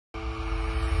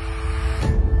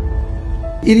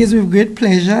It is with great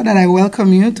pleasure that I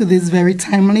welcome you to this very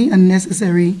timely and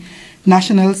necessary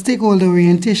National Stakeholder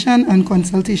Orientation and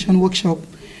Consultation Workshop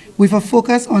with a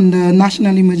focus on the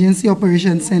National Emergency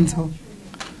Operations Center.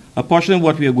 A portion of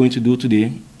what we are going to do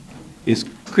today is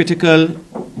critical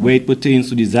where it pertains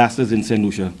to disasters in St.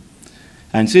 Lucia.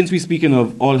 And since we're speaking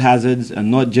of all hazards and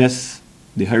not just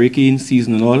the hurricane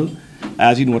season and all,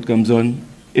 as you know what comes on,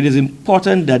 it is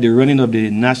important that the running of the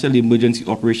National Emergency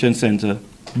Operations Center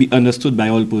be understood by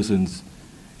all persons.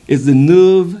 It's the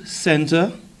nerve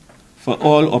center for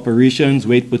all operations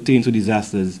where it pertains to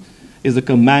disasters. It's the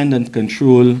command and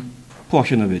control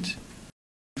portion of it.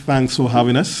 Thanks for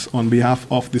having us. On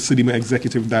behalf of the CDEMA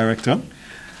Executive Director,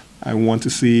 I want to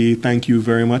say thank you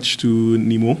very much to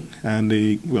NEMO and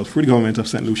the Free Government of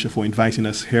St. Lucia for inviting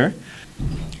us here.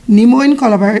 NEMO,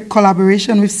 in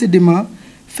collaboration with CDEMA,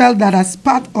 felt that as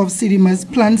part of CDEMA's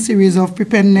planned series of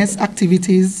preparedness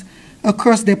activities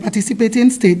across their participating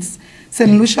states,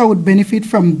 St. Lucia would benefit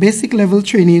from basic level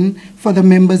training for the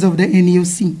members of the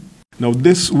NEOC. Now,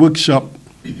 this workshop,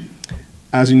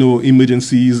 as you know,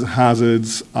 emergencies,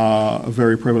 hazards are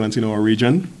very prevalent in our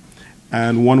region.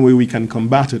 And one way we can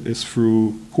combat it is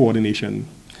through coordination.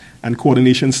 And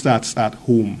coordination starts at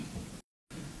home.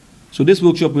 So this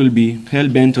workshop will be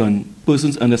hell-bent on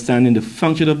persons understanding the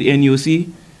function of the NEOC,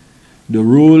 the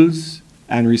roles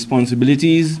and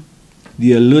responsibilities,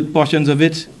 the alert portions of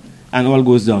it, and all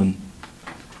goes down.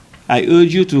 I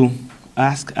urge you to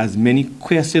ask as many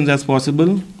questions as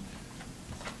possible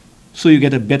so you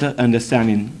get a better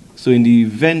understanding. So in the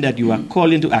event that you are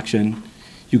called into action,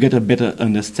 you get a better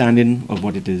understanding of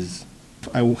what it is.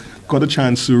 I got a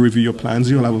chance to review your plans.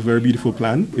 You'll have a very beautiful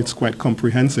plan. It's quite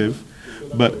comprehensive.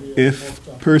 But if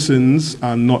persons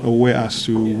are not aware as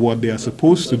to what they are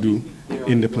supposed to do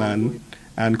in the plan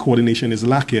and coordination is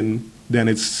lacking, then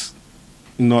it's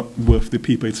not worth the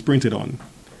paper it's printed on.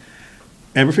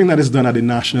 Everything that is done at the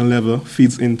national level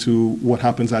feeds into what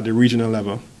happens at the regional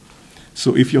level.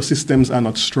 So if your systems are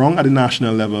not strong at the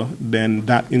national level, then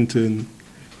that in turn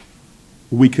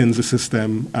weakens the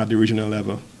system at the regional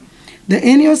level. The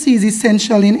NEOC is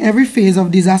essential in every phase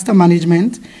of disaster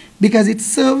management because it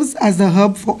serves as the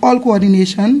hub for all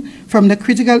coordination from the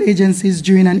critical agencies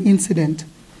during an incident.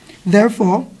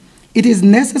 Therefore, it is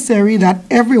necessary that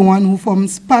everyone who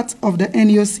forms part of the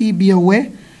NEOC be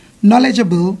aware,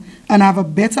 knowledgeable, and have a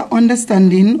better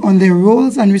understanding on their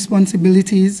roles and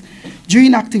responsibilities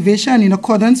during activation in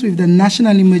accordance with the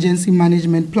National Emergency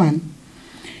Management Plan.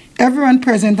 Everyone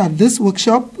present at this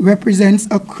workshop represents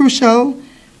a crucial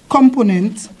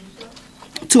component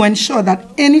to ensure that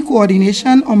any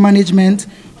coordination or management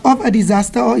of a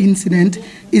disaster or incident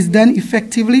is done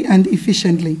effectively and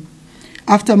efficiently.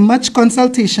 After much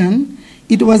consultation,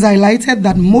 it was highlighted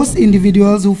that most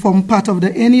individuals who form part of the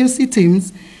NEOC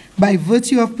teams, by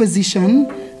virtue of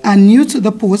position, are new to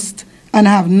the post and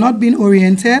have not been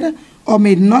oriented or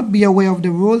may not be aware of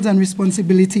the roles and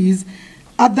responsibilities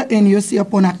at the NEOC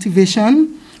upon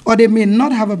activation, or they may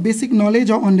not have a basic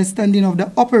knowledge or understanding of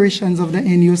the operations of the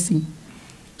NEOC.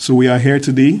 So we are here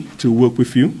today to work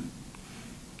with you,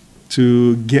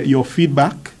 to get your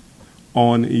feedback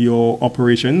on your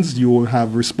operations. You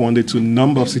have responded to a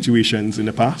number of situations in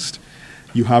the past.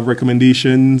 You have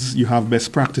recommendations, you have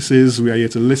best practices. We are here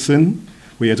to listen.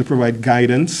 We're here to provide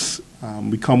guidance.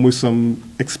 We come with some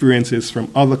experiences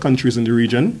from other countries in the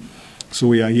region. So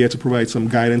we are here to provide some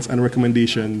guidance and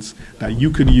recommendations that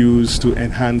you could use to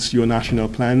enhance your national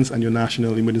plans and your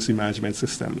national emergency management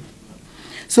system.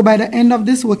 So by the end of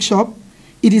this workshop,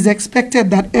 it is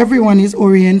expected that everyone is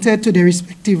oriented to their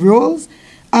respective roles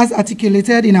as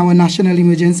articulated in our National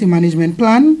Emergency Management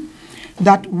Plan,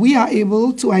 that we are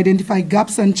able to identify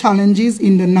gaps and challenges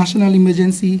in the National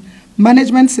Emergency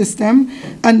Management System,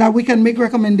 and that we can make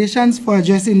recommendations for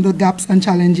addressing the gaps and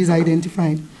challenges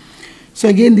identified. So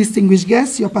again, distinguished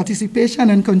guests, your participation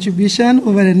and contribution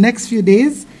over the next few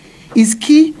days is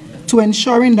key to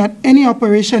ensuring that any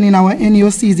operation in our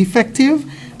NEOC is effective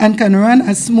and can run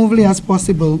as smoothly as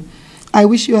possible. I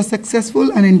wish you a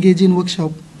successful and engaging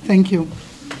workshop. Thank you.